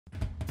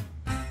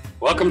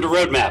Welcome to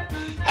Roadmap,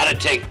 how to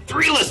take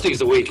 3 listings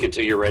a week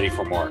until you're ready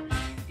for more.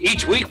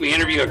 Each week we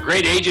interview a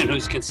great agent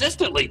who's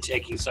consistently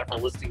taking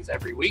several listings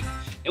every week,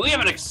 and we have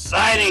an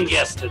exciting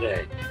guest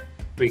today.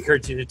 We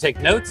encourage you to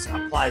take notes,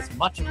 apply as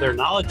much of their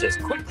knowledge as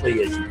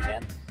quickly as you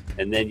can,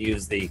 and then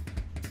use the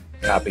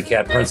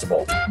copycat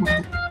principle.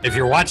 If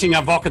you're watching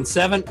on Vulcan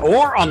 7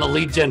 or on the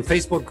Lead Gen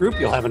Facebook group,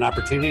 you'll have an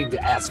opportunity to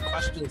ask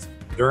questions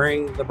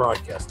during the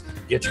broadcast.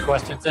 Get your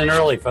questions in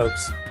early,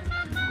 folks.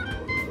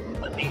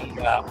 Let me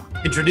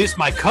introduce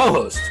my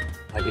co-host.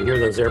 I can hear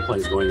those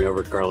airplanes going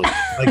over, Carly.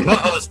 My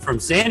co-host from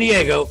San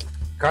Diego,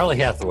 Carly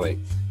Hathaway.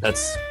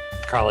 That's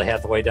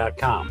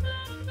carlyhathaway.com.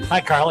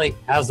 Hi, Carly.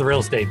 How's the real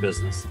estate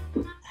business?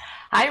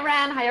 Hi,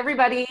 Ren. Hi,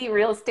 everybody.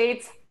 Real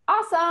estate's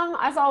awesome,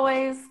 as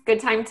always. Good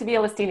time to be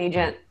a listing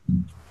agent.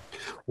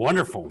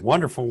 Wonderful,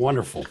 wonderful,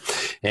 wonderful.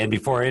 And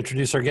before I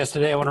introduce our guest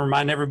today, I want to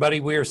remind everybody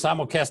we are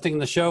simulcasting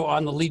the show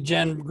on the Lead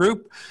Gen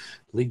group.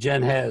 Lead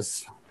Gen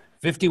has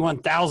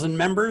 51,000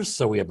 members,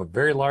 so we have a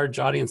very large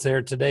audience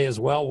there today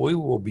as well. We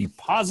will be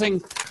pausing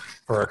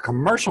for a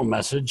commercial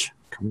message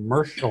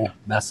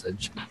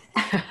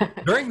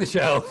during the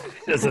show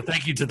as a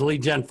thank you to the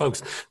Lead Gen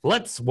folks.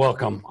 Let's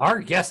welcome our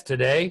guest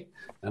today,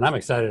 and I'm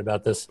excited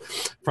about this,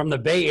 from the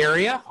Bay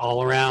Area,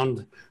 all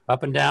around,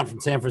 up and down from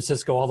San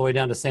Francisco, all the way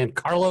down to San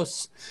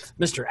Carlos,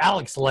 Mr.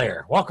 Alex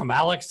Lehr. Welcome,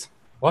 Alex.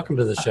 Welcome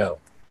to the show.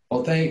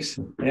 Well, thanks.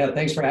 Yeah,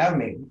 thanks for having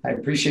me. I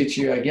appreciate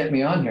you getting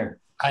me on here.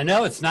 I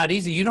know it's not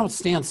easy. You don't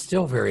stand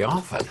still very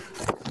often.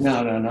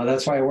 No.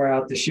 That's why I wear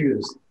out the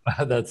shoes.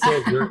 That's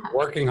it. You're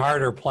working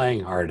hard or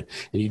playing hard,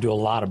 and you do a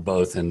lot of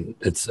both, and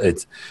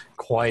it's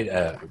quite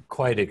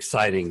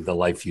exciting, the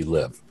life you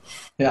live.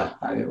 Yeah,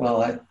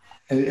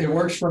 it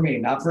works for me.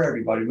 Not for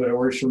everybody, but it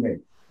works for me.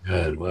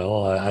 Good.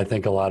 Well, I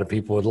think a lot of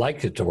people would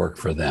like it to work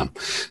for them.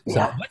 So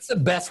Yeah. what's the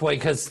best way?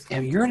 Because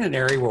you're in an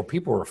area where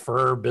people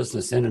refer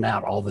business in and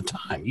out all the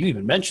time. You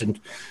even mentioned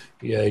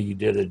you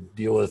did a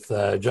deal with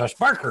Josh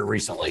Barker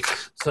recently.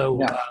 So,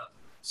 Yeah.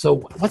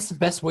 So what's the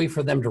best way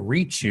for them to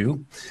reach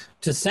you,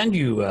 to send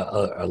you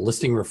a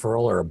listing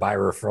referral or a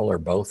buyer referral or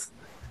both?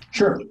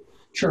 Sure.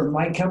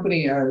 My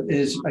company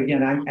is,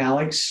 again, I'm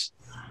Alex,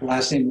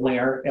 last name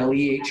Lehr,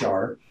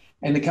 L-E-H-R.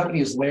 And the company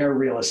is Lehr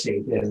Real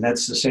Estate, and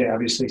that's the same,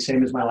 obviously,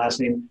 same as my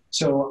last name.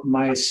 So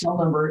my cell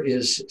number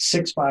is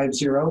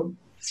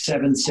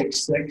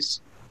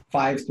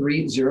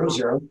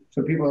 650-766-5300.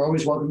 So people are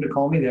always welcome to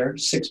call me there,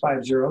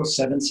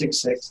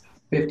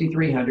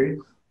 650-766-5300,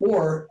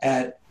 or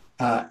at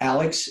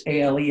Alex,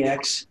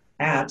 A-L-E-X,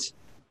 at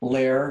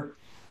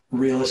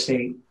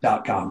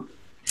lehrrealestate.com.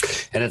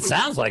 And it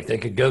sounds like they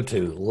could go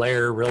to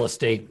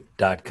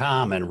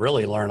lehrrealestate.com and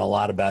really learn a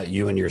lot about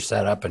you and your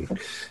setup and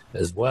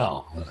as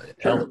well.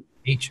 Sure.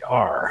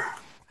 L-E-H-R.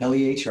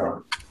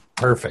 L-E-H-R.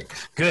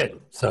 Perfect. Good.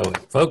 So,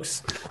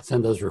 folks,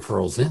 send those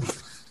referrals in.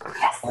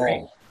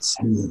 Great.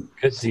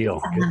 Good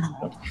deal.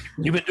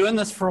 You've been doing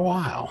this for a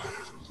while.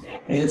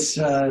 It's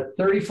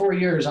 34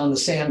 years on the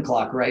sand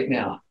clock right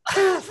now.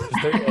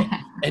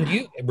 And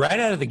you, right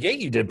out of the gate,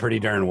 you did pretty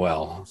darn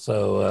well.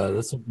 So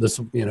this,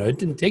 it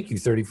didn't take you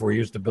 34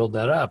 years to build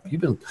that up.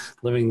 You've been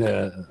living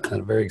a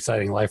very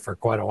exciting life for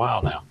quite a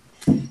while now.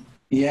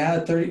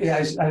 Yeah,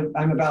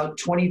 I'm about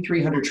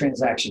 2,300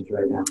 transactions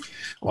right now.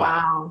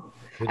 Wow.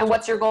 And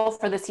what's your goal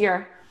for this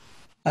year?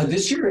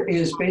 This year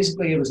is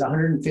basically, it was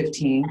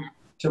 115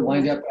 to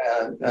wind up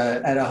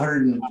at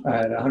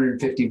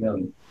 150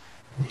 million.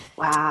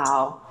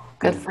 Wow.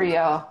 Good for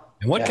you.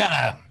 And what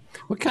kind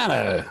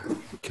of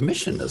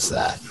commission is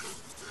that?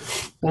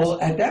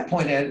 Well, at that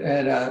point,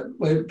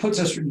 it puts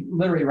us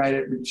literally right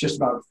at just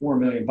about $4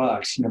 million.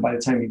 By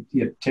the time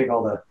you take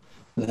all the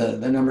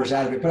numbers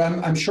out of it. But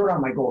I'm short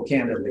on my goal,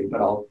 candidly.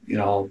 But I'll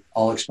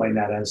explain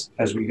that as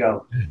we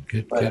go.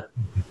 Good.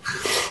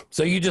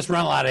 So you just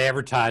run a lot of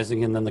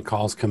advertising, and then the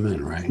calls come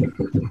in, right?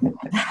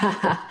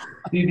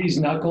 See these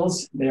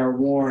knuckles? They are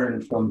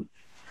worn from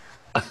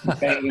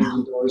banging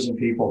on doors and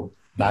people.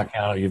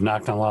 You've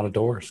knocked on a lot of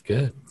doors.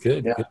 Good.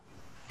 Yeah. Good.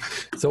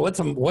 So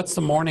what's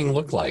the morning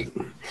look like?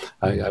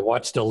 I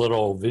watched a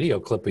little video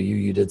clip of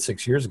you did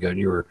 6 years ago, and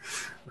you were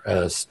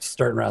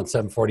starting around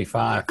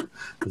 7:45.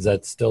 Is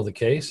that still the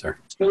case, or?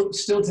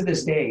 Still to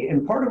this day.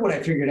 And part of what I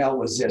figured out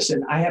was this,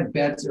 and I have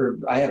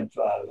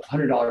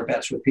 $100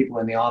 bets with people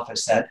in the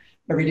office that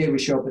every day we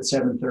show up at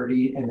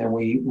 7:30, and then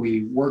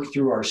we work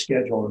through our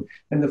schedule.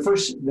 And the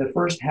first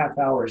half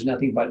hour is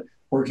nothing but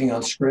working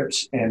on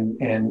scripts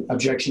and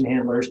objection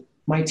handlers.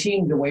 My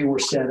team, the way we're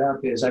set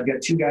up is I've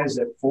got 2 guys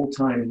that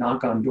full-time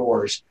knock on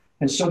doors.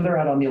 And so they're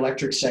out on the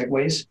electric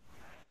segways.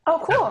 Oh,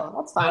 cool.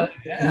 That's fun.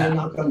 And they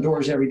knock on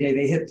doors every day.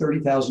 They hit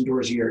 30,000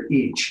 doors a year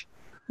each.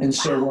 And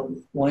so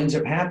what ends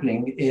up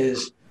happening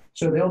is,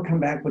 so they'll come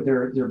back with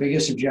their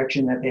biggest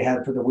objection that they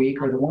had for the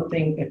week, or the one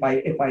thing, if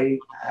I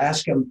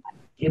ask them,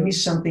 give me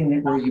something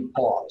where you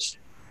paused.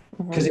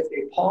 Because if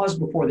they paused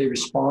before they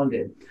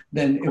responded,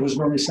 then it was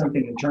normally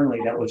something internally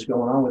that was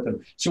going on with them.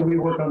 So we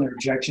work on their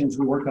objections.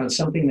 We work on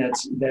something that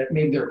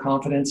maybe their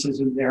confidence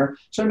isn't there.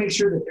 So I make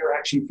sure that they're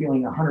actually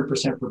feeling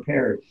 100%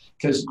 prepared.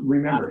 Because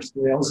remember,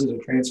 sales is a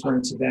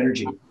transference of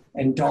energy.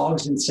 And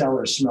dogs and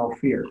sellers smell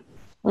fear.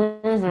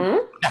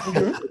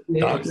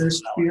 If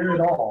there's fear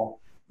at all,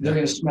 they're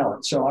going to smell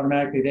it. So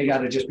automatically they got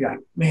to just be like,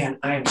 man,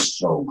 I am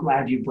so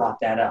glad you brought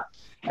that up.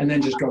 And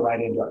then just go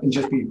right into it and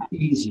just be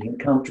easy and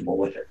comfortable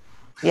with it.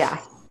 Yeah.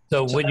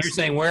 So when you're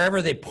saying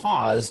wherever they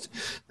paused,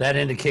 that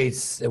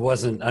indicates it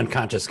wasn't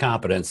unconscious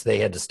competence. They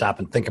had to stop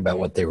and think about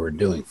what they were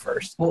doing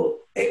first. Well,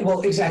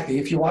 exactly.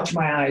 If you watch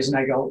my eyes and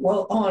I go,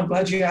 well, I'm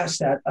glad you asked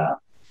that.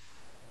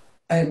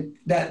 And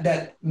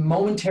that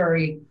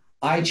momentary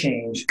eye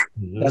change,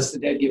 that's the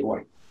dead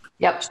giveaway.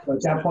 Yep. So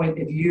at that point,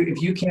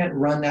 if you can't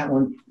run that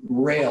one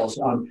rails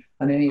on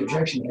any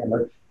objection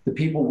handler, the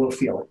people will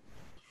feel it.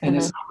 And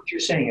it's not what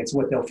you're saying, it's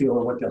what they'll feel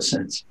or what they'll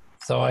sense.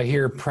 So I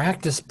hear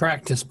practice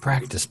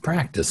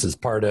is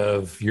part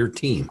of your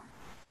team.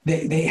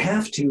 They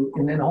have to.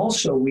 And then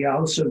also, we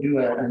also do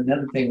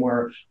another thing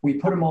where we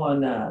put them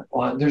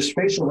on there's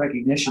facial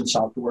recognition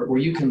software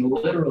where you can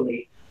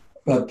literally,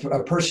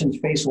 a person's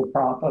face will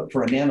pop up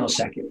for a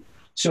nanosecond.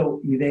 So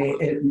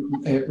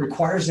it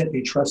requires that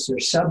they trust their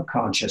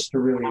subconscious to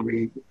really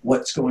read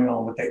what's going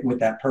on with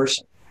that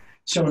person.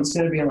 So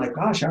instead of being like,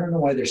 gosh, I don't know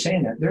why they're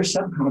saying that, their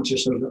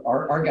subconscious,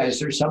 our guys,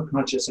 their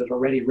subconscious has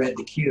already read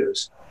the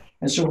cues.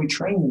 And so we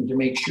train them to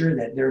make sure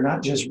that they're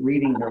not just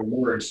reading their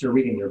words, they're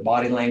reading their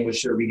body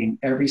language, they're reading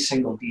every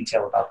single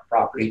detail about the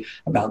property,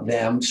 about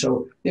them.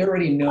 So they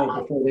already know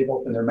before they've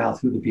opened their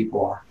mouth who the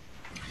people are.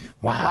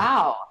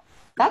 Wow.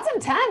 That's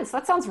intense.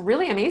 That sounds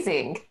really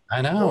amazing.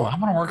 I know.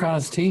 I'm going to work on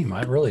his team.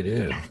 I really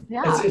do.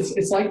 Yeah.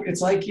 It's like,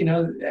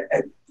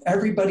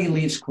 everybody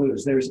leaves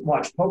clues.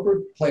 Watch,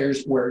 poker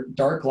players wear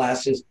dark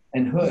glasses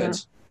and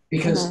hoods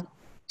because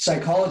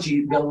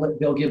psychology,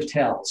 they'll give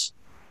tells.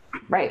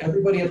 Right.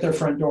 Everybody at their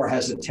front door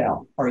has a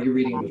tell. Are you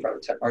reading the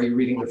front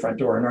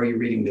door? And are you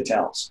reading the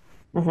tells?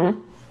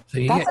 So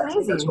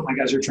that's what my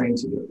guys are trained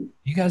to do.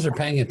 You guys are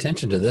paying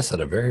attention to this at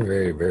a very,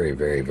 very, very,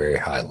 very, very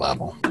high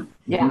level.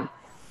 Yeah.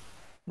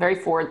 Very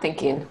forward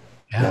thinking.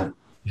 Yeah.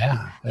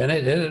 And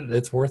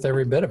it's worth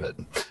every bit of it.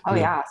 Oh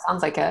yeah.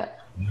 Sounds like it.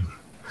 Yeah.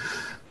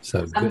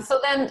 So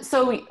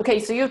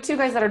you have two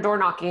guys that are door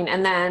knocking,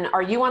 and then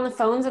are you on the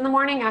phones in the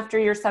morning after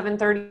your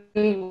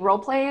 7:30 role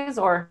plays,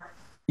 or?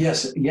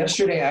 Yes.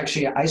 Yesterday,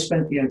 actually, I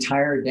spent the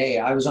entire day.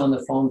 I was on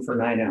the phone for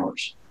 9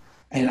 hours,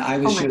 and I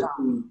was just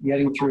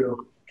getting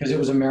through because it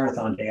was a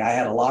marathon day. I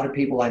had a lot of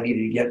people I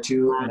needed to get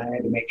to, and I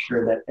had to make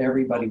sure that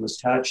everybody was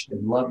touched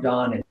and loved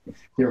on, and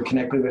they were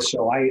connected with.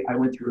 So I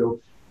went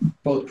through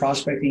both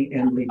prospecting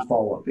and lead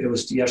follow-up.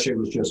 Yesterday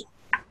was just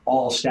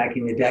all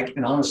stacking the deck,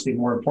 and honestly,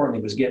 more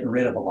importantly, was getting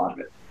rid of a lot of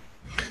it.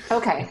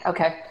 Okay.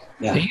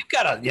 Yeah.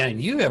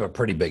 You have a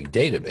pretty big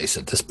database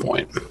at this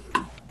point.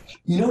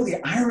 The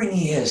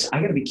irony is,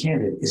 I got to be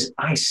candid, is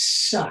I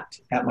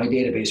sucked at my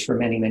database for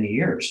many, many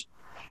years.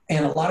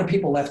 And a lot of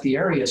people left the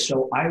area.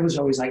 So I was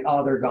always like,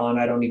 oh, they're gone.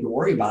 I don't need to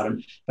worry about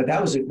them. But that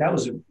was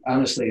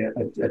honestly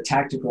a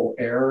tactical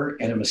error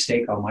and a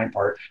mistake on my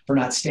part for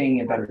not staying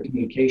in better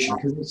communication,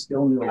 because we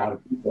still knew a lot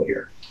of people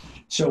here.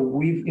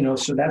 So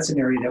so that's an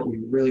area that we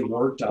really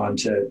worked on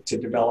to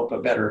develop a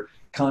better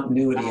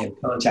continuity and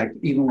contact,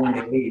 even when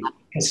they leave.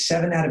 Because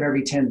 7 out of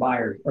every 10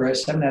 buyers, or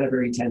 7 out of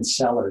every 10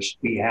 sellers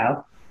we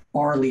have,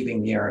 are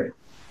leaving the area.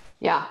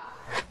 Yeah.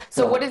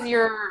 So what's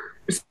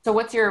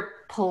your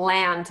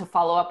plan to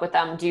follow up with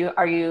them?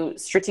 Are you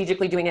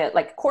strategically doing it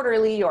like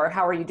quarterly, or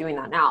how are you doing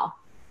that now?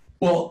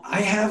 Well,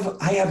 I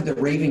have the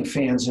raving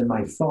fans in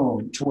my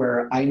phone to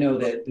where I know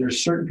that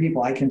there's certain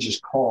people I can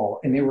just call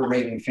and they were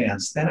raving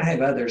fans. Then I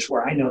have others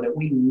where I know that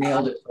we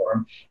nailed it for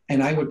them,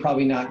 and I would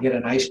probably not get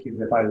an ice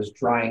cube if I was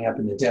drying up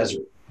in the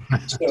desert.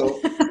 So,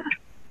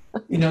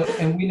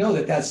 and we know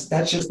that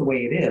that's just the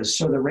way it is.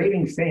 So the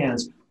raving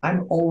fans,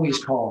 I'm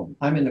always calling.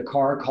 I'm in the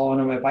car calling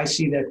them. If I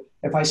see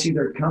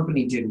their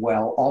company did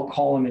well, I'll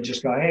call them and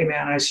just go, hey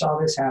man, I saw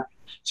this happen.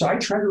 So I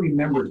try to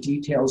remember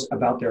details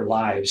about their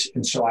lives.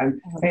 And so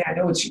hey, I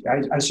know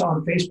I saw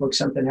on Facebook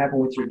something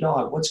happened with your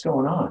dog. What's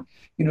going on?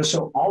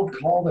 So I'll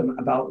call them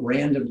about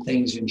random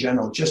things in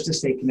general, just to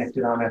stay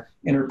connected on an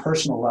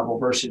interpersonal level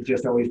versus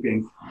just always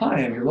being,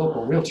 hi, I'm your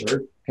local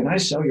realtor. Can I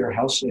sell your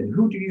house? And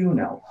who do you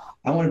know?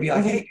 I want to be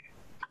like, hey,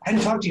 I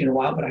hadn't talked to you in a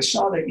while, but I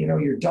saw that,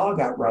 your dog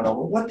got run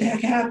over. What the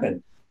heck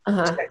happened?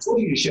 I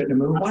told you shouldn't have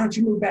moved. Why don't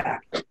you move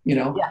back?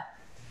 Yeah.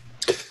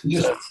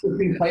 Just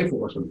being playful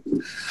with them.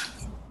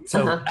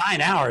 So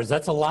 9 hours,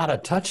 that's a lot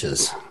of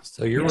touches.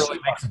 So you're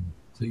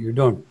you're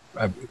doing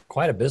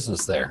quite a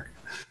business there.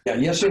 Yeah,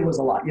 yesterday was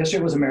a lot.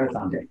 Yesterday was a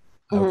marathon day.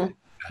 Okay. Gotcha.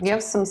 You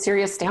have some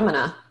serious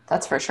stamina,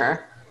 that's for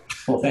sure.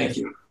 Well, thank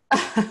you.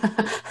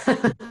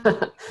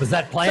 Was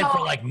that planned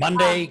for like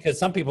Monday? Because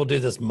some people do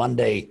this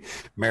Monday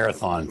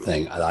marathon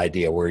thing, the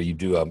idea where you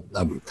do a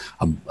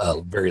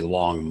very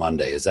long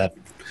Monday. Is that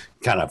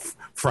kind of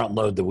front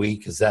load the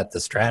week? Is that the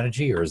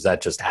strategy, or is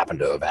that just happened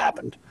to have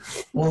happened?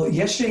 Well,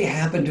 yesterday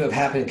happened to have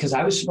happened because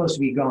I was supposed to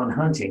be gone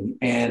hunting,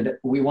 and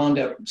we wound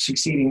up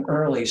succeeding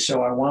early.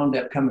 So I wound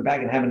up coming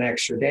back and having an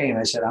extra day. And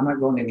I said, I'm not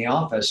going in the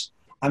office.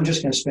 I'm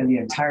just going to spend the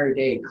entire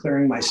day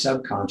clearing my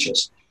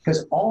subconscious.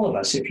 Because all of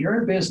us, if you're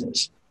in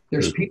business,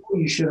 There's people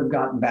you should have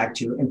gotten back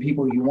to and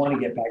people you want to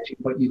get back to,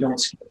 but you don't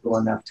schedule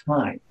enough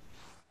time.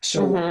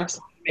 So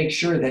make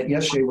sure that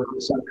yesterday was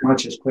the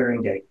subconscious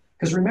clearing day.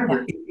 Because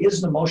remember, it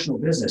is an emotional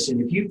business.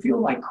 And if you feel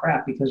like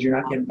crap because you're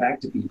not getting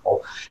back to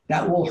people,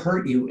 that will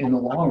hurt you in the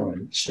long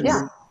run. So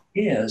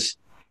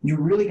you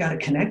really got to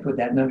connect with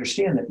that and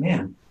understand that,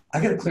 man, I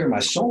got to clear my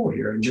soul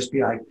here and just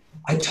be like,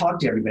 I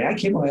talked to everybody. I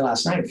came away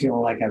last night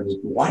feeling like I was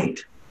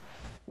light.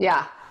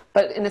 Yeah.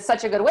 But in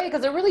such a good way,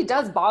 because it really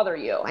does bother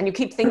you and you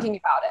keep thinking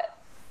about it.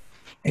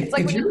 It's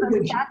like,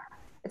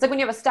 it's like when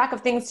you have a stack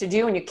of things to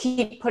do and you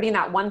keep putting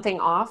that one thing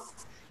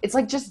off. It's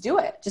like, just do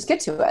it. Just get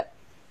to it.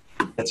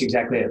 That's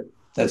exactly it.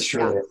 That's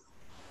true. Yeah.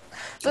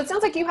 So it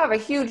sounds like you have a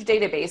huge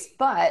database,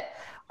 but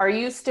are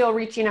you still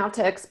reaching out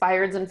to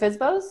expireds and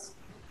FSBOs?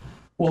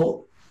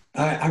 Well,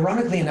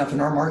 ironically enough, in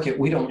our market,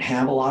 we don't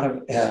have a lot of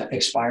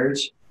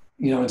expireds.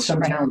 You know, in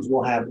some towns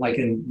we'll have, like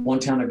in one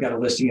town I've got a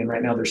listing in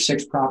right now, there's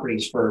 6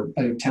 properties for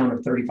a town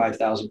of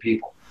 35,000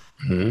 people.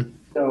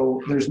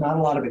 So there's not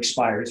a lot of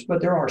expireds, but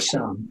there are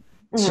some.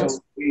 So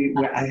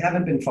I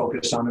haven't been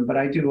focused on them, but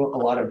I do a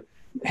lot of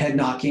head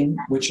knocking,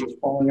 which is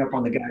following up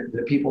on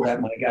the people that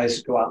my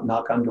guys go out and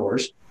knock on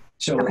doors.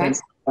 So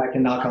I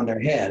can knock on their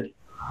head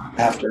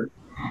after.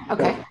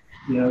 Okay. So,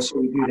 you know, so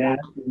we do that.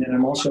 And then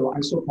I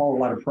still call a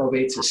lot of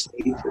probates,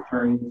 estates,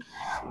 attorneys.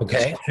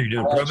 Okay. So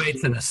you're doing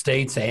probates and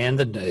estates and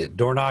the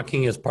door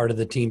knocking as part of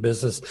the team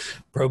business.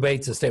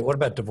 Probates, estate. What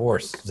about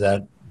divorce?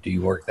 Do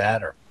you work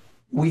that or?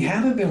 We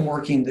haven't been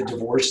working the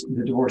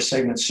divorce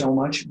segment so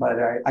much, but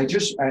I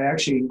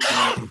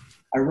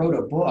wrote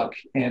a book,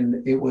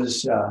 and it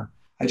was,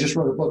 I just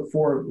wrote a book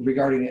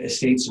regarding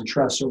estates and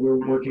trusts. So we're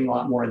working a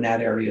lot more in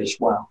that area as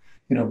well.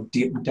 You know,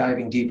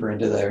 diving deeper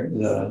into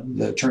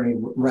the attorney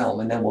realm,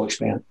 and then we'll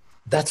expand.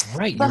 That's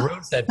right. You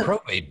wrote that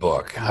probate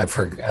book. I'd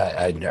heard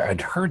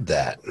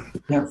that.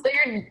 Yeah. So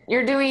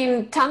you're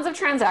doing tons of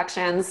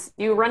transactions.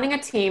 You're running a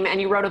team,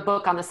 and you wrote a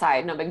book on the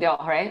side. No big deal,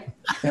 right?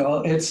 Yeah,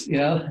 well, it's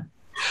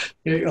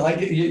like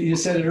you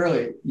said it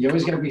earlier. You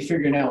always got to be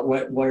figuring out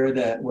where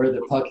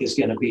the puck is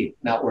going to be,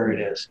 not where it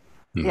is.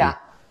 Yeah,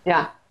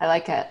 I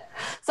like it.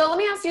 So let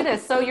me ask you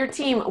this. So your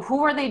team,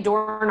 who are they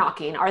door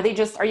knocking? Are you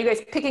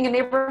guys picking a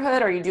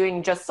neighborhood? Are you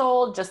doing just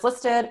sold, just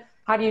listed?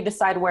 How do you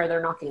decide where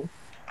they're knocking?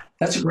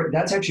 That's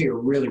actually a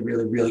really,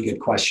 really, really good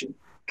question.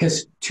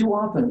 Because too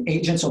often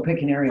agents will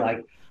pick an area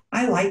like,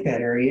 I like that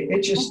area.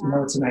 It just,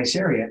 it's a nice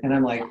area. And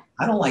I'm like,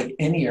 I don't like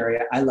any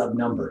area. I love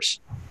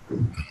numbers.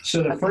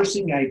 So the first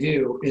thing I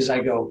do is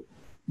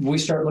we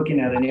start looking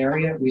at an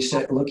area. We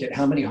look at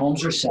how many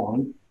homes are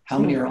selling, how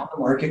many are on the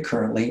market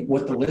currently,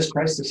 what the list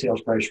price to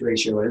sales price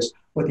ratio is,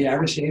 what the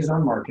average days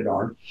on market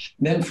are.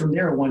 And then from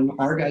there, when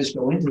our guys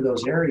go into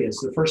those areas,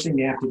 the first thing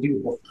they have to do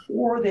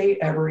before they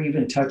ever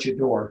even touch a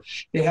door,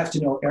 they have to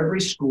know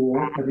every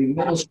school, every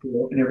middle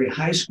school, and every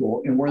high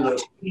school, and where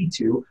those feed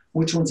to,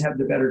 which ones have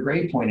the better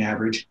grade point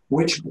average,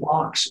 which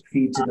blocks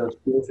feed to those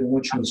schools, and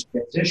which ones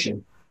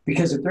transition.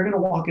 Because if they're going to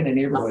walk in a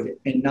neighborhood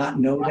and not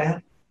know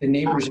that, the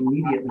neighbors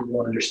immediately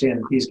will understand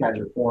that these guys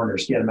are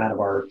foreigners. Get them out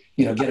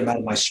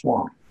of my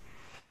swamp.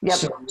 Yep.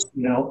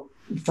 So,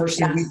 first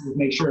thing we do is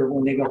make sure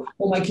when they go,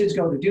 my kids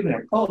go to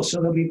Dubnik. Oh,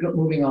 so they'll be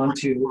moving on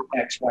to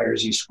X, Y, or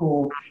Z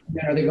school.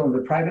 Then are they going to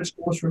private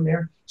schools from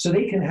there? So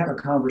they can have a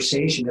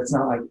conversation that's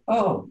not like,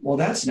 oh, well,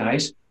 that's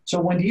nice. So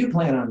when do you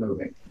plan on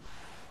moving?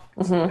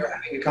 They're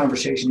having a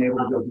conversation able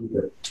to go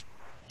deeper.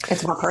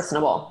 It's more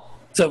personable.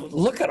 So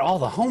look at all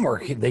the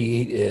homework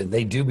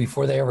they do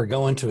before they ever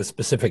go into a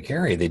specific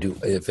area. They do,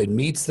 if it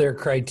meets their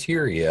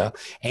criteria,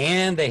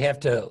 and they have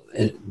to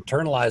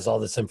internalize all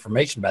this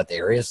information about the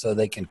area so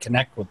they can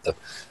connect with the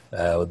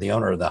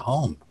owner of the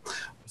home.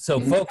 So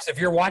folks, if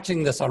you're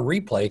watching this on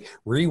replay,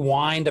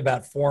 rewind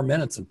about 4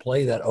 minutes and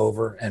play that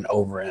over and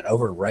over and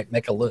over, right?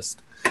 Make a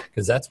list,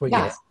 because that's what you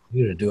have to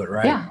do to do it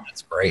right. Yeah.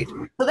 That's great.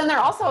 So then they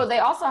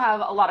also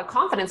have a lot of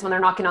confidence when they're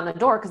knocking on the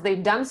door, because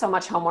they've done so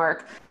much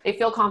homework. They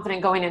feel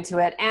confident going into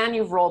it, and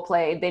you've role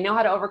played. They know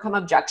how to overcome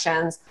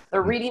objections.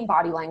 They're reading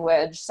body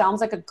language. Sounds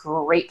like a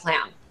great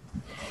plan.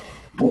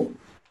 Well,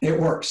 it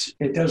works.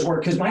 It does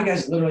work, because my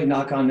guys literally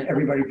knock on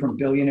everybody from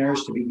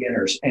billionaires to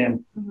beginners.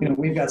 And,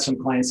 we've got some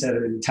clients that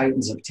are the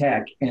titans of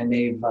tech, and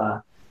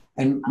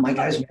and my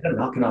guys met them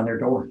knocking on their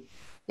door.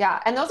 Yeah.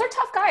 And those are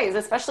tough guys,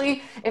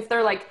 especially if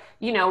they're like,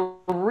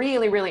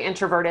 really, really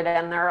introverted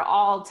and they're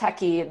all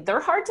techie.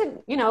 They're hard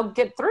to,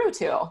 get through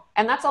to.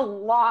 And that's a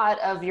lot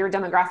of your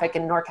demographic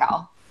in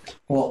NorCal.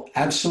 Well,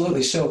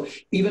 absolutely. So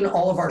even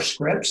all of our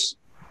scripts,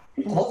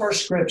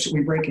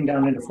 we break them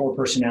down into 4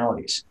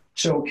 personalities.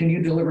 So can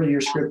you deliver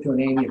your script to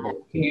an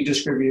amiable? Can you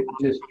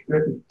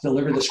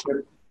deliver the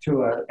script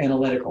to an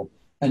analytical,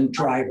 and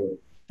driver,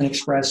 an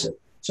expressive?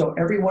 So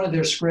every one of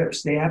their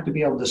scripts, they have to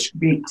be able to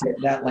speak to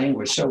that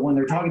language. So when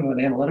they're talking about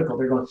an analytical,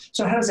 they're going,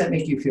 so how does that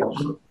make you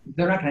feel?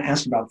 They're not going to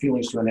ask about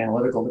feelings to an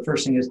analytical. The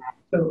first thing is,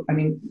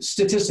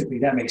 statistically,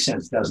 that makes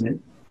sense, doesn't it?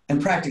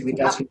 And practically,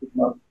 that's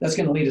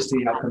going to lead us to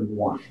the outcome we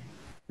want.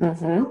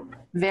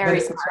 Very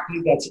smart.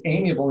 That's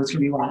amiable. It's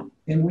going to be like,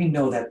 and we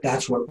know that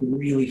that's what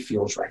really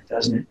feels right,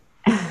 doesn't it?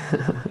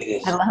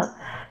 It is.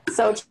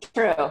 So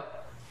true.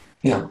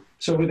 Yeah.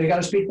 So they got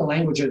to speak the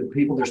language of the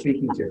people they're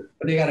speaking to,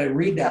 but they got to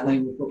read that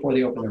language before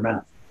they open their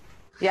mouth.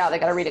 Yeah, they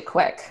got to read it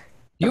quick.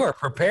 You are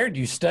prepared.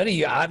 You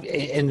study.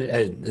 And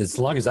as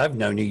long as I've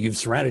known you, you've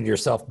surrounded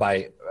yourself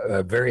by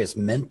various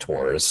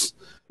mentors.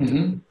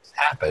 Mm-hmm.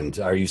 Happened.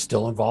 Are you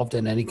still involved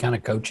in any kind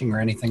of coaching or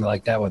anything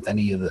like that with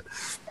any of the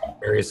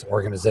various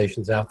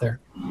organizations out there?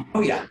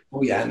 Oh yeah.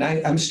 And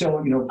I'm still,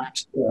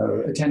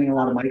 attending a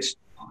lot of Mike's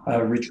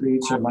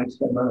retreats or Mike's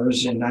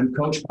seminars, and I'm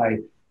coached by,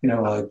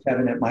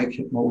 Kevin at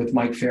with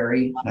Mike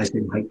Ferry. I say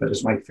Mike, but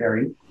it's Mike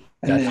Ferry.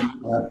 And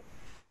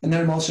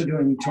then I'm also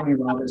doing Tony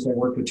Robbins. I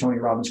work with Tony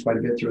Robbins quite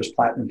a bit through his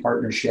Platinum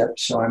Partnership.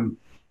 So I'm,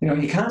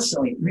 you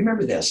constantly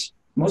remember this.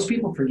 Most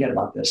people forget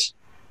about this.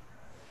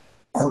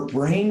 Our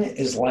brain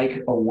is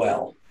like a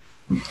well,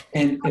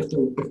 and if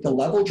the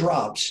level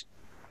drops,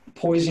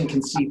 poison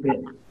can seep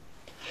in.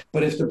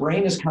 But if the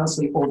brain is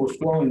constantly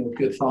overflowing with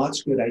good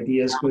thoughts, good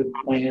ideas, good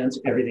plans,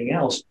 everything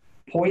else,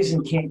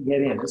 poison can't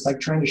get in. It's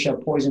like trying to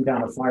shove poison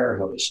down a fire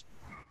hose.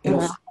 It'll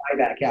fly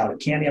back out. It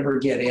can't ever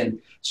get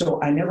in.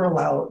 So I never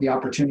allow the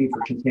opportunity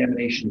for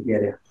contamination to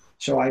get in.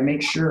 So I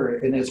make sure,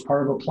 and it's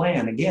part of a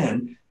plan,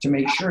 again, to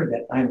make sure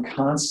that I'm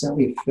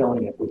constantly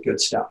filling it with good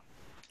stuff.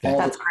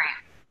 That's great.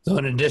 So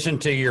in addition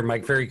to your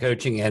Mike Ferry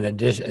coaching and in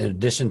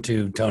addition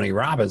to Tony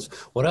Robbins,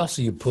 what else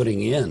are you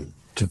putting in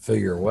to fill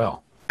your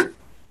well?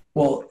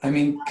 Well, I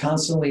mean,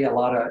 constantly a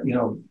lot of,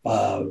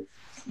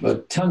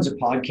 tons of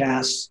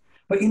podcasts.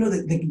 But,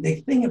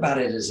 the thing about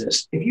it is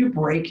this. If you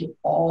break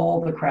all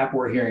the crap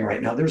we're hearing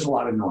right now, there's a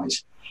lot of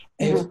noise.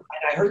 And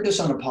I heard this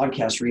on a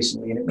podcast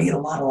recently, and it made a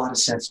lot of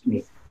sense to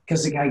me.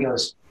 Because the guy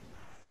goes,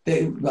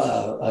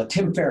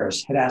 Tim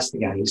Ferriss had asked the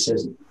guy, he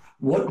says,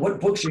 what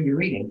books are you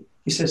reading?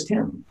 He says,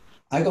 Tim,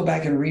 I go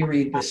back and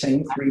reread the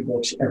same 3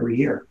 books every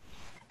year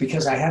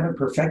because I haven't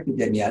perfected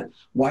them yet.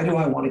 Why do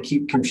I want to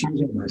keep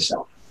confusing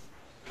myself?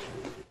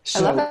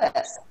 So, I love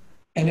it.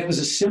 And it was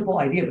a simple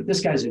idea, but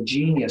this guy's a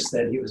genius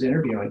that he was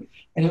interviewing.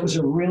 And it was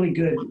a really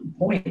good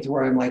point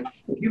where I'm like,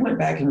 if you went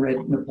back and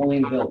read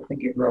Napoleon Hill,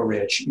 Think and Grow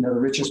Rich, The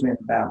Richest Man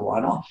in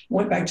Babylon,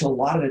 went back to a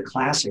lot of the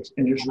classics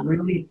and just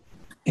really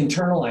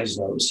internalized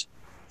those.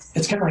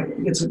 It's kind of like,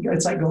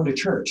 it's like going to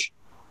church.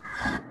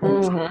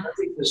 Every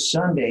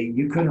Sunday,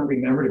 you couldn't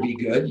remember to be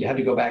good. You had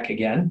to go back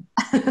again.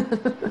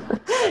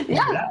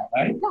 Yeah.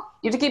 Right?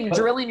 You have to keep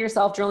drilling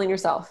yourself.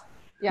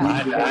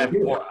 Yeah.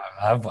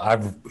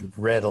 I've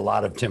read a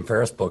lot of Tim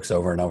Ferriss books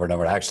over and over and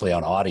over, actually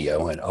on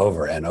audio and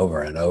over and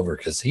over and over,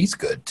 because he's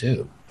good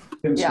too.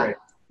 Tim's great.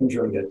 Tim's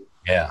really good.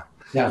 Yeah.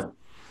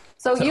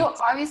 So you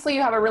obviously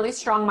you have a really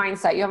strong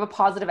mindset. You have a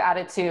positive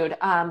attitude.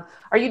 Are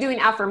you doing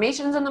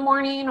affirmations in the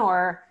morning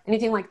or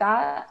anything like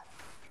that?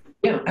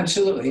 Yeah,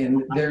 absolutely.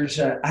 And there's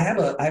I have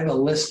a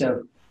list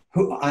of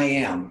who I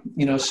am.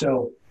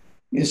 So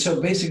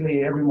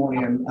basically every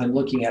morning I'm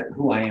looking at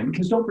who I am,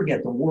 because don't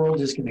forget, the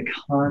world is going to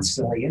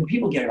constantly, and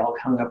people get all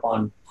hung up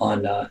on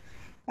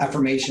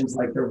affirmations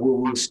like their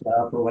woo-woo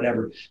stuff or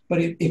whatever.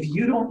 But if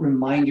you don't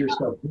remind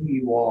yourself who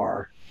you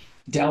are,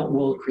 doubt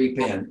will creep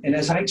in. And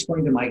as I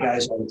explain to my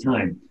guys all the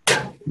time,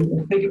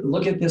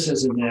 look at this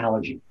as an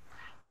analogy.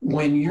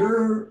 When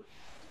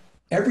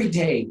every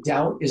day,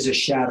 doubt is a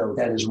shadow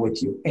that is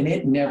with you, and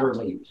it never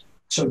leaves.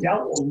 So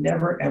doubt will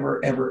never, ever,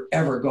 ever,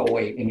 ever go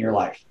away in your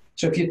life.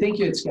 So if you think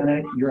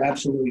you're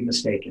absolutely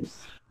mistaken.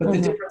 But the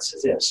difference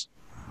is this.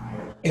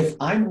 If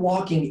I'm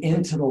walking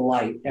into the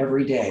light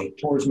every day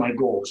towards my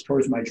goals,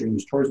 towards my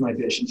dreams, towards my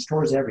visions,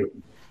 towards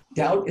everything,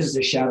 doubt is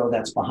the shadow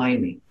that's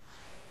behind me.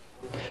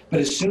 But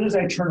as soon as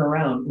I turn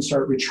around and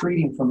start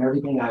retreating from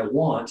everything I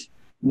want,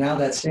 now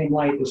that same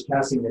light is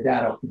casting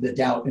the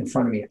doubt in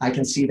front of me. I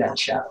can see that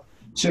shadow.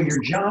 So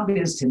your job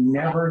is to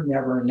never,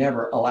 never,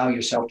 never allow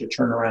yourself to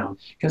turn around.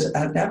 Because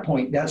at that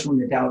point, that's when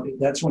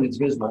that's when it's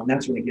visible, and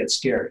that's when it gets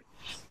scared.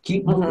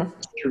 Keep moving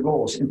to your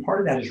goals. And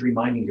part of that is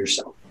reminding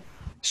yourself.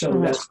 So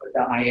that's what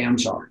the I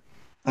ams are.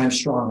 I'm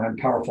strong, I'm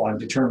powerful, I'm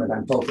determined,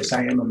 I'm focused.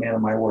 I am a man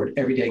of my word.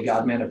 Every day,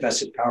 God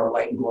manifests his power,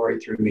 light, and glory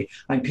through me.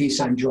 I'm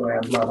peace, I'm joy,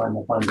 I'm love, I'm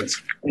abundance.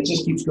 And it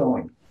just keeps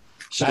going.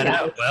 So, I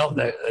know. Well,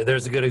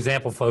 there's a good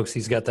example, folks.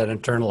 He's got that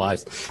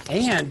internalized.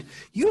 And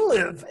you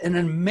live an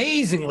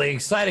amazingly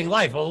exciting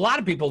life. A lot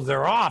of people,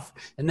 they're off,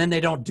 and then they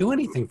don't do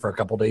anything for a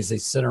couple of days. They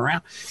sit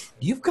around.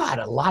 You've got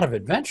a lot of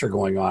adventure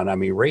going on. I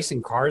mean,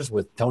 racing cars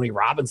with Tony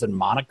Robbins in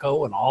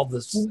Monaco and all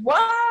this.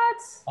 What?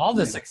 All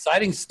this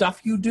exciting stuff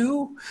you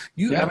do.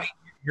 I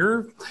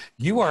mean,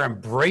 you are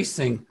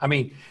embracing. I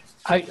mean,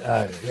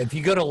 if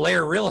you go to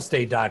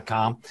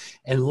lehrrealestate.com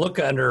and look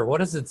under, what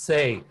does it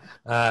say?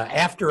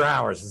 After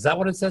hours. Is that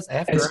what it says?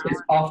 It's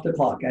off the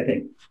clock, I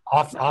think.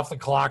 Off the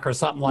clock or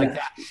something like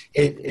that.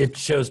 It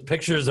shows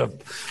pictures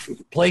of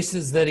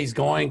places that he's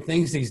going,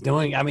 things he's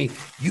doing. I mean,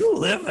 you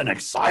live an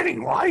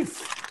exciting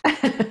life.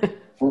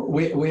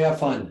 We have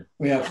fun.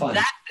 We have fun.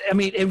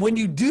 And when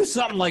you do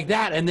something like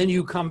that and then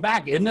you come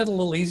back, isn't it a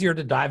little easier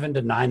to dive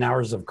into 9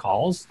 hours of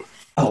calls?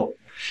 Oh,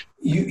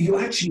 you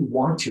actually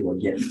want to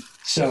again.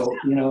 So,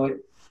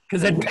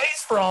 because it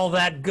pays for all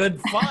that good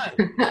fun.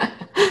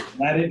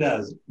 That it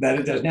does.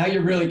 Now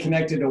you're really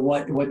connected to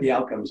what the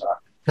outcomes are.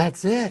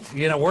 That's it.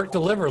 Work to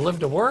live or live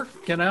to work,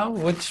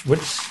 which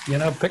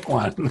pick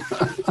one.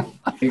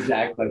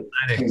 Exactly.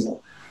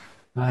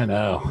 I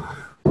know.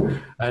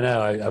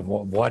 I've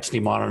watched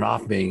him on and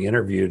off being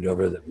interviewed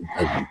over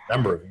a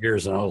number of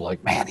years, and I was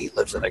like, man, he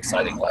lives an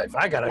exciting life.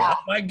 I got to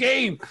up my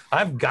game.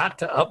 I've got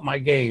to up my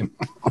game.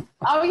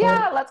 Oh,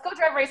 yeah. Let's go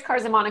drive race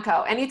cars in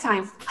Monaco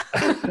anytime.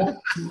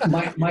 Well,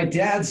 my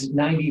dad's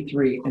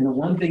 93, and the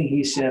one thing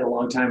he said a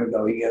long time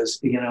ago, he goes,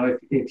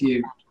 if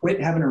you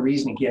quit having a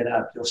reason to get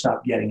up, you'll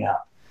stop getting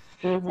up.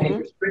 Mm-hmm. And if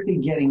you're strictly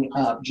getting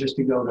up just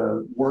to go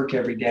to work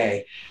every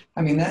day,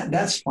 I mean,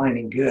 that's fine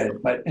and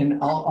good. And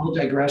I'll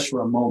digress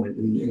for a moment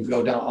and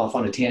go off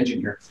on a tangent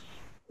here.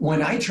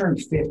 When I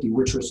turned 50,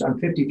 I'm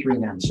 53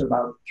 now, so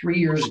about 3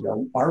 years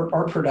ago,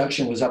 our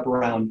production was up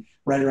hovering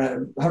right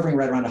around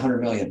 100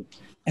 million.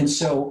 And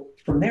so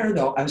from there,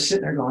 though, I was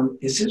sitting there going,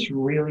 is this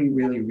really,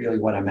 really, really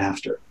what I'm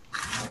after?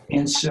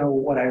 And so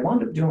what I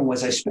wound up doing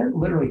was I spent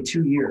literally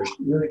 2 years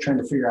really trying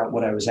to figure out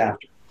what I was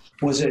after.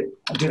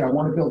 Did I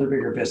want to build a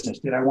bigger business?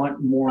 Did I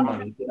want more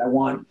money?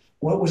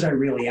 What was I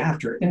really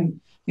after? And,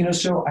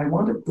 so I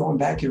wound up going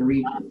back and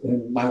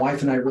and my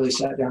wife and I really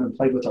sat down and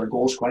played with our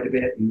goals quite a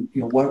bit and,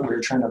 what we were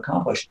trying to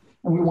accomplish.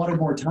 And we wanted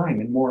more time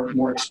and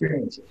more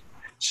experiences.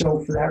 So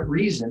for that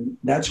reason,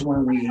 that's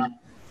when we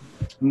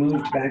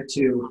moved back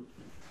to,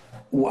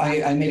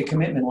 I made a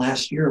commitment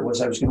last year was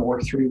I was going to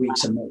work 3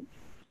 weeks a month.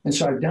 And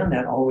so I've done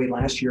that all the way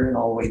last year and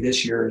all the way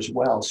this year as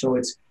well. So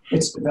it's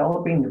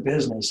developing the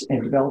business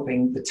and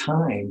developing the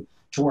time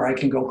to where I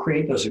can go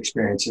create those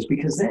experiences.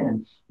 Because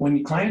then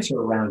when clients are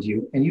around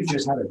you and you've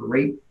just had a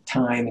great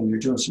time and you're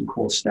doing some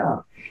cool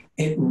stuff,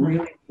 it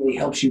really, really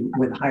helps you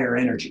with higher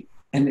energy.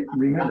 And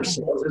remember,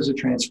 sales is a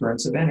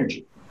transference of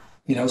energy.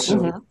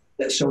 So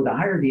the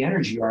higher the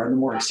energy you are and the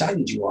more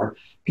excited you are,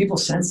 people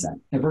sense that.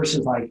 And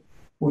versus like,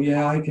 well,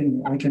 yeah, I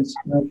can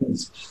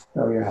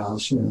sell your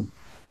house,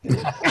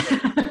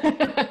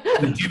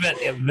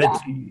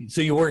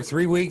 So you work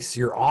 3 weeks,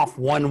 you're off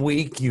 1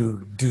 week,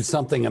 you do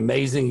something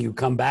amazing, you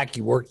come back,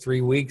 you work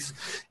 3 weeks,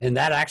 and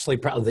that actually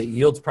the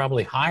yield's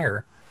probably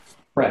higher,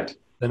 correct,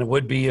 than it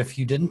would be if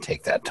you didn't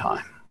take that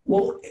time.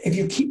 Well, if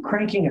you keep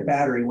cranking a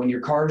battery when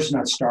your car's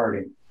not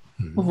starting,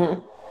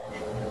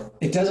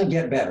 it doesn't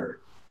get better.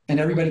 And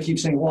everybody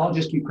keeps saying, well, I'll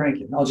just keep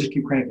cranking.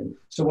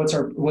 So what's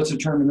the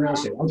term in real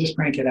estate? I'll just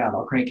crank it out.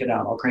 I'll crank it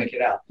out.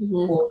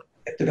 Well,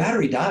 if the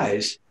battery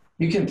dies,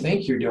 you can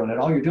think you're doing it.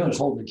 All you're doing is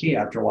holding the key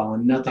after a while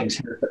and nothing's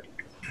happening.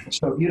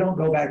 So if you don't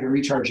go back and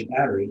recharge the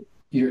battery,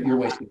 you're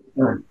wasting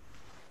your time.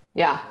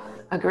 Yeah,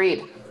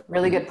 agreed.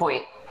 Really good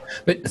point.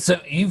 But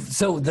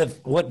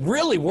what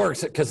really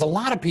works, because a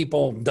lot of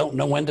people don't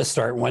know when to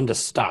start, when to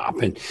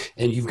stop, and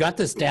you've got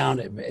this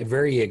down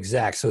very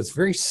exact. So it's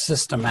very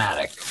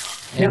systematic.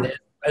 And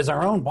as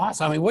our own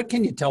boss, I mean, what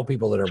can you tell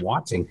people that are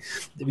watching?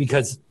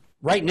 Because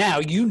right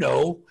now,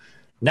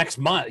 next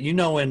month,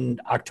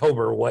 in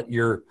October what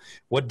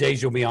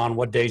days you'll be on,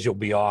 what days you'll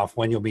be off,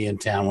 when you'll be in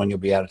town, when you'll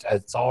be out of town.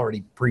 It's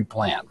already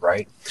pre-planned,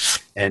 right?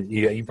 And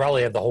you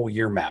probably have the whole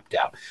year mapped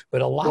out.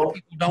 But a lot of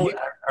people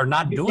are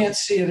not doing it.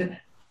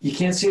 You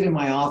can't see it in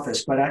my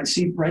office, but I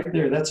see right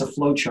there, that's a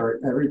flow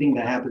chart, everything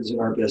that happens in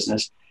our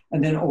business.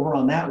 And then over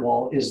on that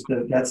wall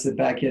that's the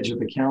back edge of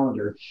the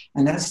calendar.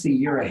 And that's the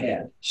year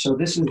ahead. So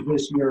this is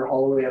this year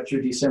all the way up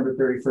through December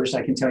 31st.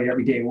 I can tell you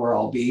every day where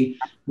I'll be,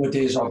 what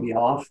days I'll be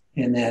off.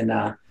 And then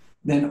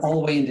all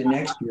the way into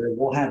next year,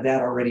 we'll have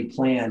that already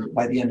planned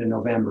by the end of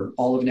November.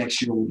 All of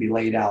next year will be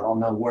laid out. I'll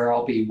know where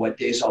I'll be, what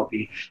days I'll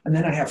be. And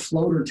then I have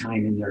floater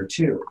time in there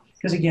too.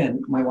 Because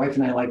again, my wife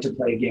and I like to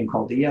play a game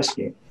called the Yes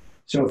Game.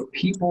 So if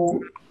people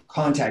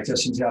contact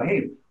us and say,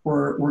 hey,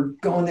 we're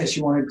going this,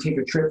 you want to take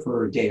a trip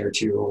for a day or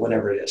two or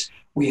whatever it is,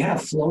 we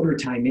have floater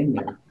time in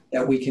there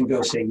that we can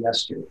go say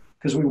yes to.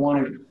 Because we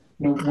want to,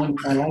 when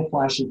my life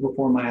flashes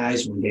before my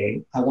eyes one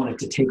day, I want it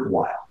to take a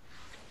while.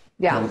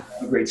 Yeah.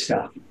 Great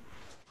stuff.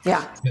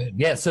 Yeah.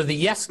 Yeah. So the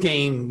yes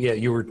game,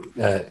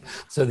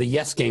 so the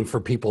yes game for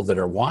people that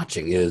are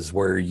watching is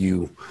where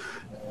you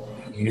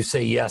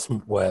say yes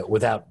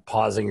without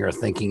pausing or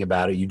thinking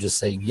about it. You just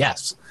say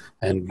yes.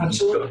 And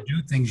you go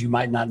do things you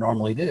might not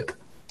normally do.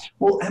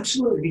 Well,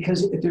 absolutely,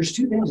 because if there's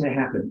two things that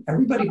happen.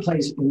 Everybody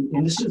plays,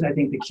 and this is, I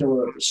think, the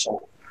killer of the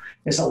soul.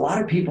 Is a lot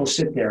of people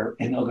sit there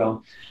and they'll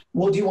go,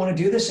 well, do you want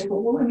to do this? I go,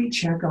 well, let me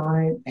check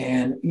on it.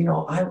 And,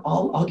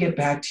 I'll get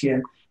back to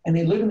you. And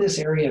they live in this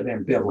area of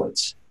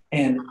ambivalence.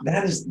 And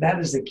that is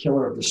the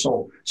killer of the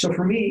soul. So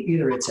for me,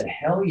 either it's a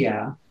hell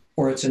yeah,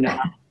 or it's a no.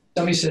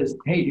 Somebody says,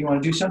 hey, do you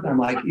want to do something? I'm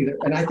like, either,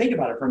 and I think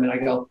about it for a minute.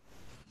 I go,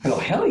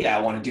 hell yeah,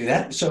 I want to do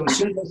that. So as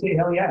soon as I say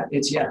hell yeah,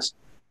 it's yes.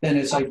 Then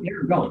it's like, yeah,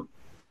 we're going.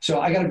 So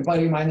I got a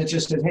buddy of mine that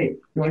just said, hey,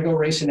 you want to go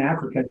race in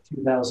Africa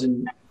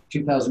in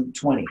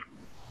 2020?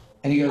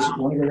 And he goes, you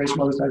want to go race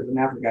motorcycles in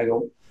Africa? I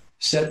go,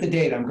 set the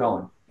date, I'm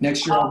going.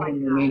 Next year, I'll be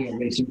in Romania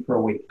racing for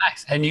a week.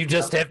 Nice. And you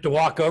just have to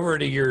walk over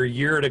to your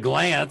year at a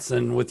glance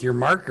and with your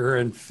marker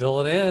and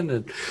fill it in.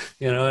 And,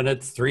 and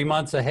it's 3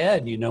 months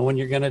ahead. You know when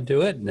you're going to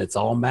do it, and it's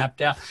all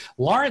mapped out.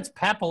 Lawrence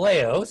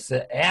Papaleos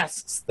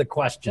asks the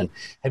question,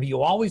 have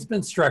you always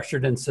been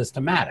structured and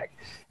systematic?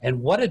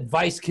 And what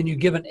advice can you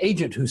give an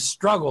agent who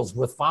struggles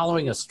with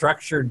following a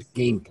structured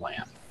game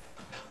plan?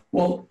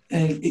 Well,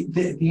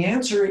 the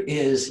answer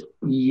is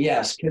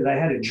yes, because I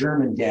had a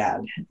German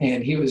dad,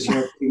 and he was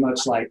pretty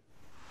much like,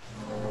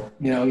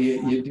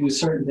 you do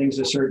certain things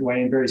a certain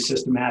way and very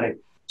systematic.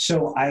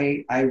 So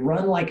I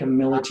run like a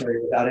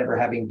military without ever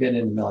having been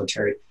in the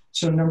military.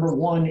 So number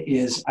one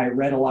is I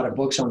read a lot of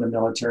books on the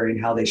military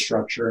and how they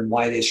structure and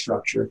why they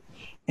structure.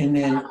 And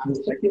then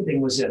the second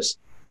thing was this.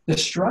 The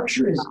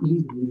structure is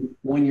easy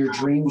when your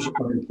dreams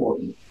are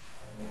important.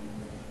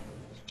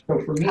 So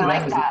for me,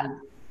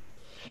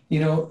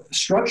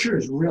 structure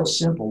is real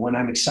simple when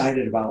I'm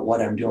excited about what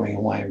I'm doing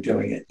and why I'm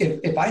doing it.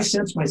 If I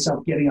sense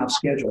myself getting off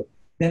schedule,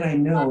 then I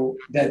know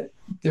that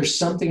there's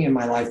something in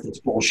my life that's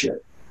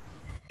bullshit.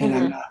 And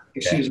I'm not,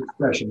 excuse the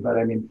expression, but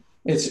I mean,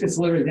 it's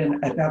literally then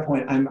at that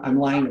point, I'm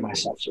lying to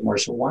myself somewhere.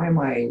 So why am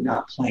I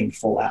not playing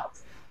full out?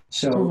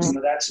 So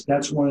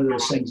that's one of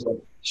those things that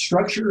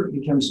structure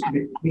becomes,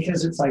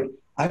 because it's like,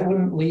 I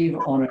wouldn't leave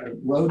on a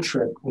road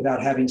trip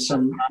without having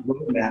some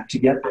roadmap to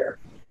get there.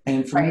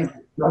 And for me,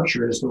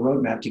 structure is the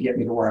roadmap to get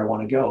me to where I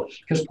want to go.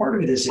 Because part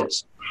of it is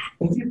this.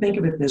 If you think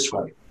of it this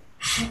way,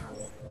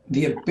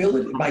 the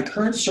ability, my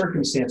current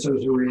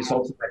circumstances are a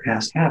result of my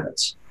past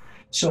habits.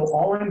 So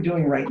all I'm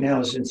doing right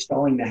now is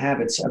installing the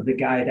habits of the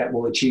guy that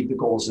will achieve the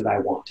goals that I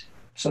want.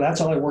 So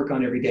that's all I work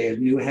on every day is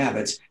new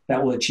habits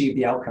that will achieve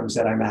the outcomes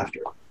that I'm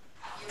after.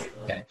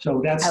 Okay.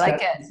 So that's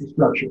the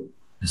structure.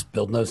 Just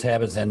building those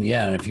habits. And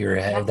and if you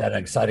have that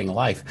exciting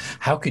life,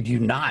 how could you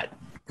not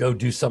go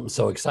do something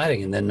so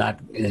exciting and then not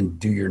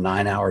do your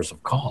 9 hours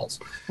of calls?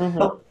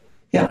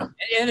 Yeah.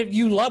 And if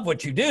you love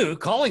what you do,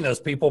 calling those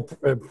people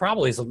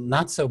probably is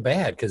not so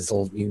bad because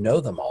you know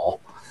them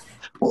all.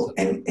 Well,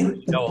 and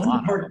the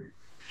fun part,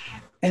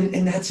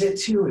 and that's it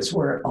too, is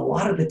where a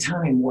lot of the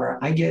time where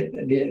I get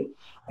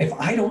if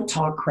I don't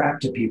talk crap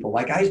to people,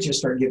 like I just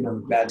start giving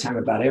them a bad time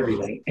about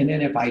everything. And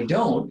then if I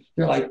don't,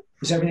 they're like,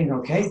 is everything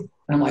okay? And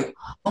I'm like,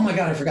 oh my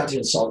God, I forgot to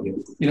insult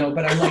you.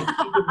 But I'm like,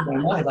 in my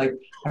mind, like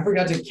I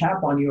forgot to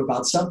cap on you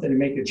about something and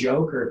make a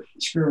joke or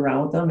screw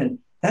around with them. And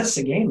that's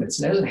the game. It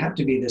doesn't have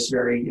to be this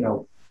very,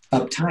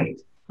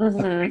 uptight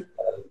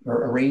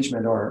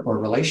arrangement or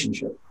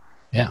relationship.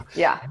 Yeah.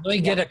 Let me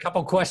get a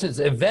couple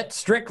questions. Yvette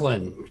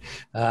Strickland,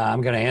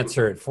 I'm going to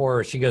answer it for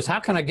her. She goes, how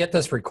can I get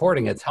this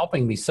recording? It's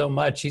helping me so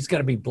much. He's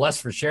going to be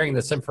blessed for sharing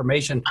this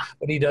information,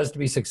 what he does to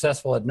be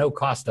successful at no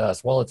cost to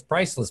us. Well, it's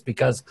priceless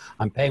because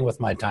I'm paying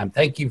with my time.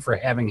 Thank you for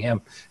having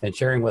him and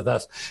sharing with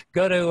us.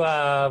 Go to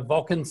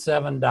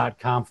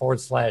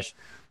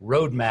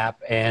vulcan7.com/roadmap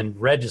and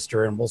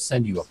register, and we'll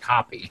send you a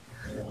copy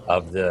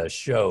of the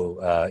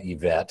show,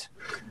 Yvette.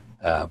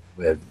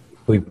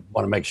 We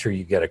want to make sure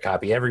you get a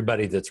copy.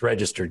 Everybody that's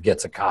registered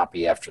gets a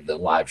copy after the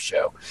live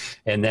show.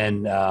 And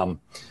then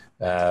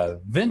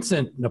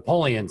Vincent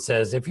Napoleon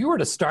says, if you were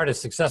to start a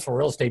successful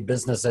real estate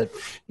business at,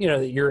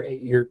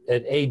 you're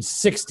at age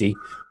 60,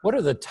 what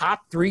are the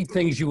top 3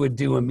 things you would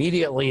do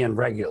immediately and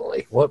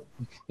regularly? What,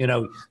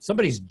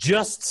 somebody's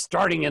just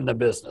starting in the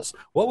business.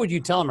 What would you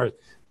tell them are,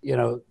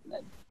 2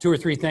 or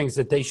 3 things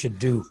that they should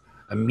do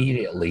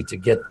immediately to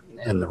get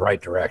in the right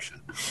direction?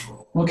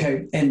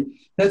 Okay. And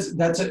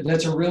that's a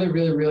really,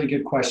 really, really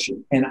good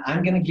question. And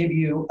I'm going to give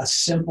you a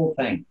simple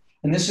thing.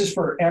 And this is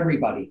for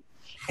everybody.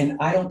 And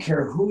I don't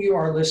care who you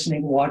are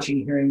listening,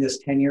 watching, hearing this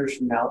 10 years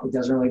from now. It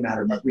doesn't really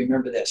matter. But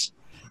remember this.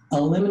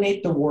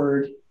 Eliminate the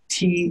word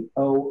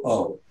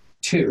TOO.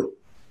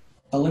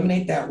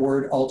 Eliminate that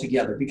word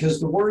altogether.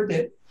 Because the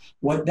word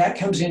what that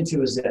comes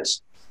into is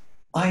this.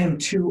 I am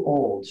too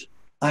old.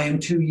 I am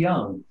too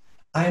young.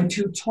 I am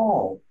too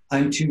tall.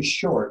 I'm too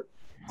short.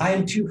 I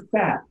am too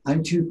fat.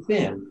 I'm too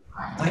thin.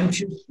 I'm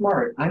too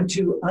smart. I'm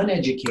too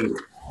uneducated.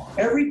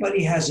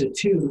 Everybody has a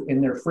two in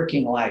their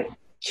freaking life.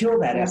 Kill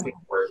that effing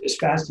word as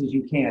fast as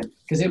you can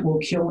because it will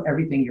kill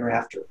everything you're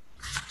after.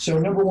 So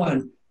number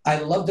one, I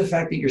love the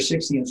fact that you're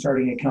 60 and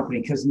starting a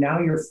company because now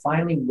you're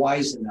finally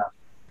wise enough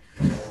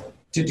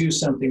to do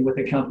something with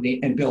a company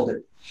and build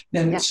it.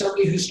 Then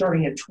somebody who's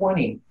starting at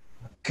 20,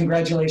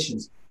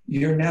 congratulations.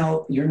 You're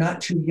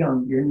not too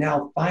young. You're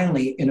now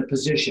finally in a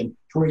position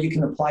to where you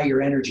can apply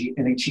your energy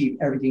and achieve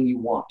everything you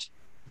want.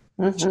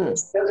 So it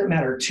doesn't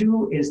matter.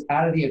 2 is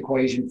out of the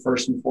equation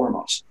first and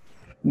foremost.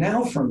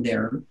 Now from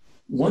there,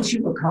 once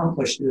you've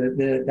accomplished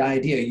the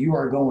idea, you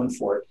are going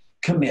for it.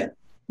 Commit.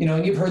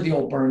 And you've heard the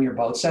old burn your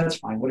boats. That's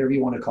fine. Whatever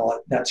you want to call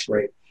it, that's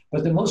great.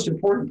 But the most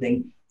important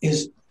thing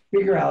is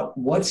figure out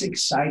what's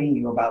exciting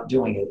you about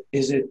doing it.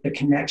 Is it the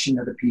connection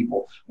of the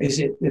people? Is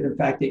it the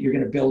fact that you're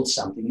going to build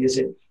something?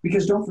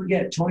 Because don't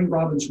forget, Tony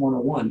Robbins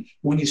 101,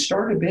 when you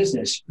start a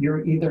business,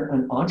 you're either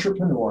an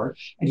entrepreneur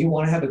and you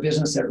want to have a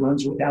business that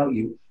runs without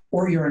you,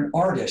 or you're an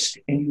artist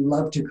and you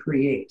love to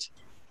create.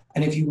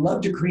 And if you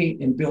love to create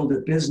and build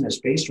a business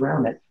based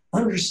around that,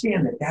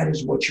 understand that that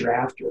is what you're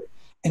after.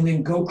 And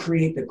then go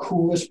create the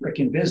coolest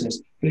freaking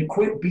business. But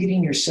quit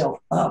beating yourself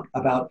up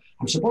about,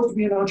 I'm supposed to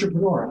be an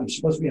entrepreneur. I'm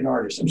supposed to be an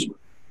artist.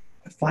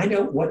 Find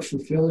out what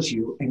fulfills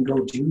you and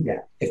go do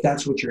that if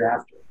that's what you're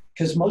after.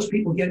 Because most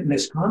people get in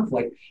this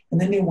conflict and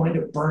then they wind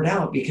up burnt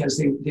out because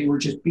they were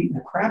just beating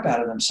the crap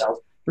out of themselves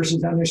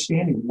versus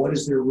understanding what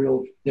is their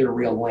real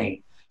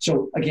lane.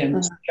 So again,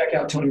 check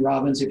out Tony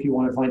Robbins if you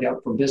want to find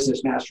out from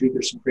Business Mastery.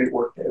 There's some great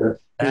work there.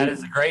 That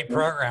is a great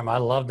program. I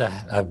love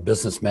that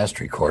Business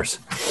Mastery course.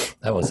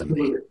 That was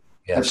amazing.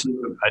 Yes,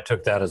 absolutely. I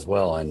took that as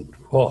well, and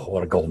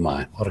what a gold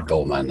mine! What a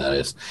gold mine that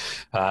is.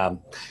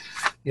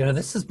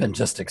 This has been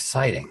just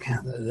exciting.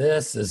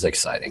 This is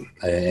exciting,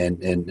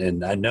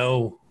 and I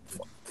know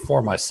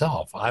for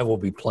myself, I will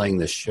be playing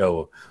this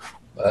show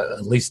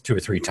at least 2 or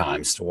 3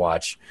 times to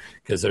watch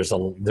because there's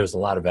a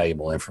lot of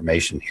valuable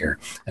information here,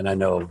 and I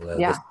know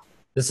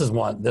this is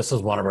one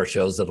of our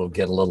shows that'll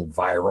get a little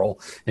viral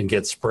and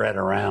get spread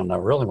around. I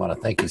really want to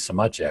thank you so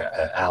much,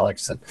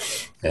 Alex,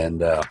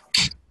 and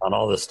on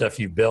all the stuff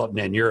you've built,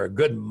 and you're a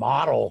good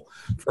model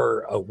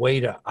for a way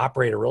to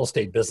operate a real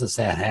estate business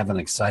and have an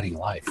exciting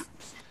life.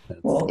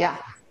 Well,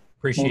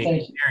 appreciate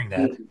you sharing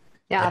that.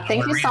 Yeah,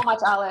 thank you so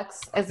much,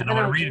 Alex. I want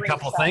to read a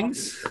couple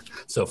things.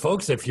 So,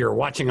 folks, if you're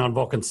watching on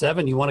Vulcan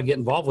 7, you want to get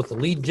involved with the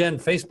Lead Gen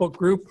Facebook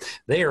group.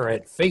 They are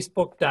at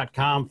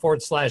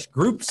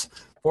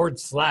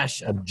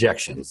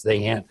facebook.com/groups/objections.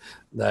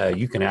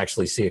 You can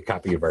actually see a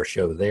copy of our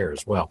show there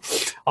as well.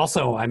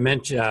 Also, I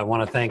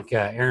want to thank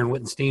Aaron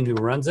Wittenstein, who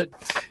runs it.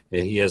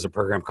 He has a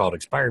program called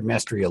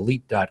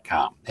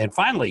expiredmasteryelite.com. And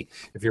finally,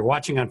 if you're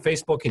watching on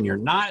Facebook and you're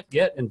not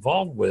yet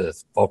involved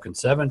with Vulcan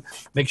 7,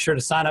 make sure to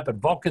sign up at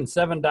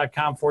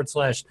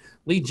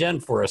vulcan7.com/lead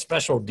gen for a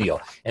special deal.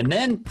 And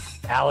then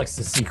Alex,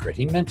 the secret.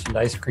 He mentioned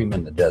ice cream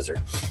in the desert.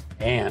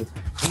 And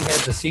he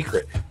has a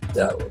secret.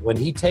 When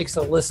he takes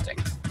a listing,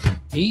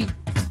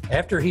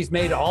 after he's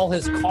made all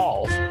his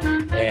calls,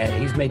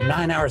 and he's made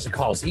 9 hours of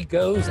calls, he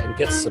goes and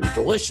gets some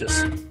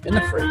delicious in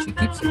the fridge. He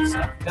keeps it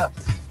stocked up.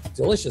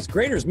 Delicious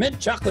Grater's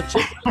Mint Chocolate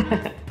Chip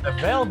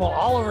available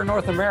all over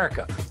North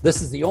America.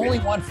 This is the only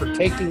one for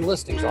taking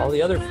listings. All the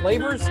other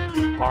flavors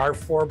are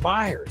for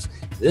buyers.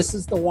 This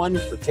is the one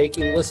for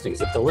taking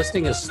listings. If the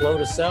listing is slow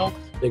to sell,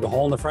 dig a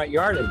hole in the front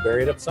yard and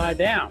bury it upside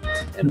down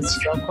and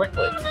sell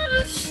quickly.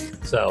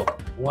 So I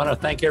want to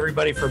thank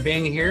everybody for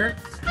being here.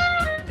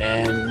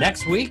 And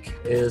next week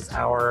is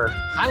our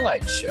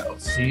highlight show,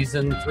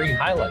 season 3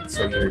 highlights.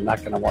 So you're not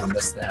going to want to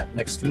miss that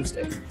next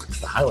Tuesday,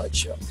 the highlight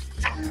show.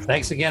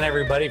 Thanks again,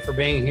 everybody, for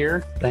being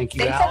here. Thank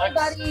you, Alex.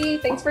 Thanks, everybody.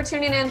 Thanks for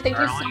tuning in. Thank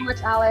you so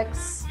much,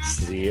 Alex.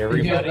 See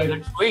everybody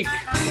next week.